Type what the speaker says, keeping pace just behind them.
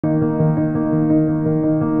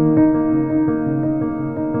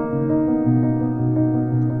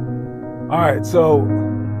right, so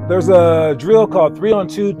there's a drill called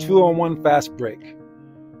 3-on-2, 2-on-1 fast break.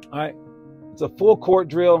 All right, it's a full court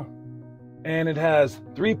drill, and it has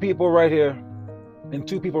 3 people right here and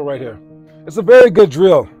 2 people right here. It's a very good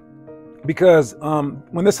drill because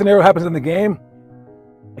when this scenario happens in the game,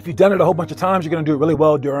 if you've done it a whole bunch of times, you're going to do it really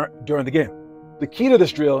well during the game. The key to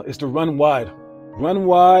this drill is to run wide. Run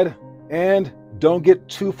wide and don't get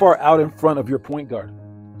too far out in front of your point guard.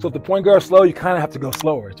 So if the point guard's slow, you kind of have to go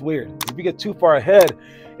slower. It's weird. If you get too far ahead,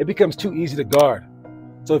 it becomes too easy to guard.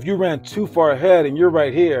 So if you ran too far ahead and you're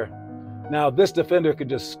right here, now this defender could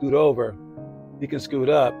just scoot over. He can scoot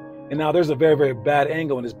up. And now there's a very, very bad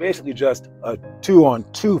angle, and it's basically just a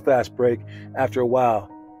 2-on-2 fast break after a while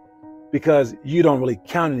because you don't really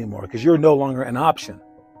count anymore because you're no longer an option.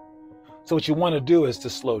 So what you want to do is to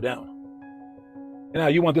slow down. And now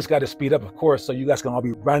you want this guy to speed up, of course, so you guys can all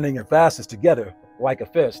be running your fastest together like a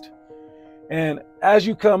fist. And as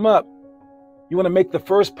you come up, you want to make the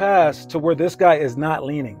first pass to where this guy is not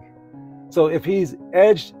leaning. So if he's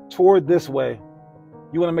edged toward this way,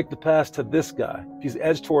 you want to make the pass to this guy. If he's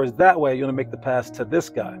edged towards that way, you want to make the pass to this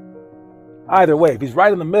guy. Either way, if he's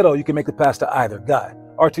right in the middle, you can make the pass to either guy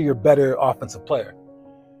or to your better offensive player.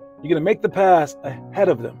 You're going to make the pass ahead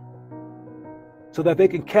of them so that they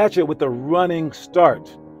can catch it with the running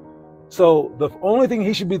start. So the only thing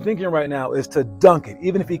he should be thinking right now is to dunk it,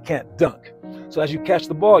 even if he can't dunk. So as you catch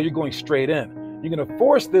the ball, you're going straight in. You're going to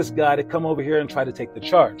force this guy to come over here and try to take the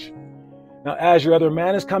charge. Now, as your other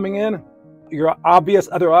man is coming in, your obvious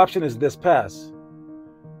other option is this pass.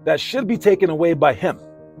 That should be taken away by him.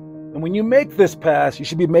 And when you make this pass, you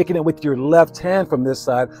should be making it with your left hand from this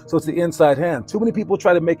side, so it's the inside hand. Too many people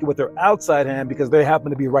try to make it with their outside hand because they happen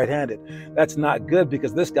to be right-handed. That's not good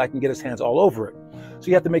because this guy can get his hands all over it. So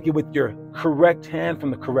you have to make it with your correct hand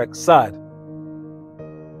from the correct side.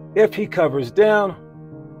 If he covers down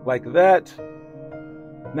like that,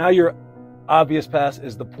 now your obvious pass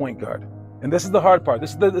is the point guard. And this is the hard part.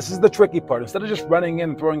 This is the tricky part. Instead of just running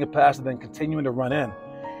in, throwing a pass, and then continuing to run in,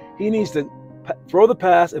 he needs to throw the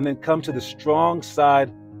pass and then come to the strong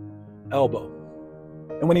side elbow.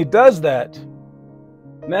 And when he does that,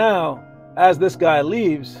 now as this guy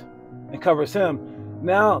leaves and covers him,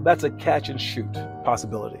 now that's a catch and shoot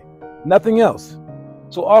possibility. Nothing else.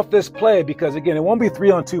 So off this play, because again, it won't be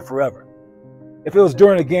 3-on-2 forever. If it was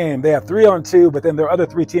during a game, they have 3-on-2, but then their other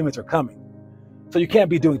 3 teammates are coming. So you can't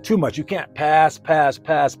be doing too much. You can't pass.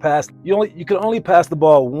 You can only pass the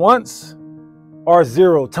ball once or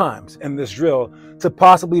 0 times in this drill to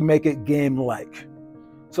possibly make it game-like.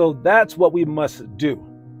 So that's what we must do.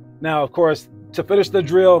 Now, of course, to finish the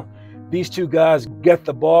drill, these 2 guys get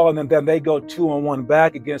the ball, and then they go 2-on-1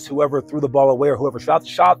 back against whoever threw the ball away or whoever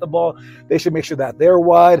shot the ball. They should make sure that they're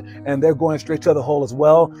wide and they're going straight to the hole as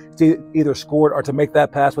well to either score or to make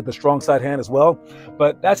that pass with the strong side hand as well.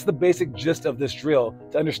 But that's the basic gist of this drill,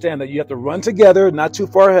 to understand that you have to run together, not too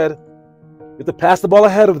far ahead. You have to pass the ball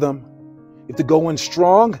ahead of them. You have to go in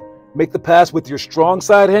strong, make the pass with your strong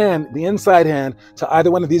side hand, the inside hand, to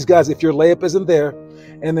either one of these guys if your layup isn't there.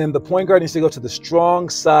 And then the point guard needs to go to the strong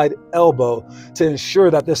side elbow to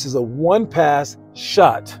ensure that this is a one-pass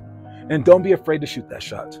shot. And don't be afraid to shoot that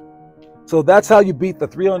shot. So that's how you beat the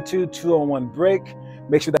 3-on-2, 2-on-1 break.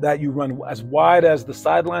 Make sure that you run as wide as the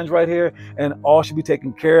sidelines right here, and all should be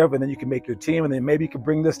taken care of. And then you can make your team, and then maybe you can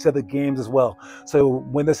bring this to the games as well. So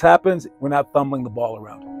when this happens, we're not fumbling the ball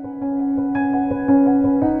around.